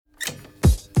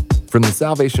From the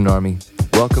Salvation Army,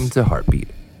 welcome to Heartbeat.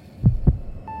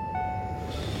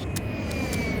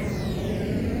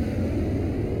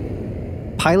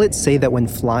 Pilots say that when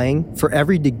flying, for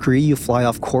every degree you fly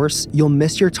off course, you'll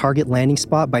miss your target landing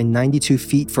spot by 92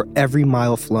 feet for every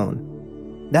mile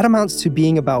flown. That amounts to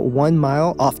being about 1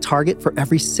 mile off target for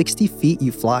every 60 feet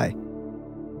you fly.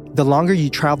 The longer you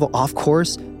travel off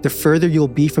course, the further you'll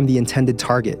be from the intended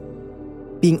target.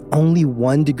 Being only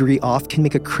 1 degree off can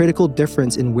make a critical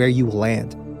difference in where you will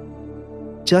land.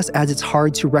 Just as it's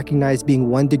hard to recognize being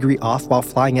 1 degree off while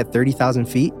flying at 30,000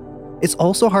 feet, it's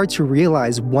also hard to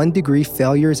realize 1 degree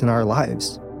failures in our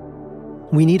lives.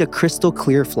 We need a crystal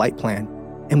clear flight plan,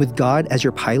 and with God as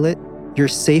your pilot, your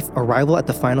safe arrival at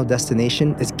the final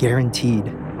destination is guaranteed.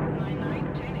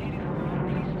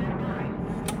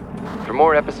 For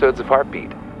more episodes of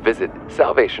Heartbeat, visit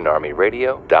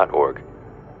salvationarmyradio.org.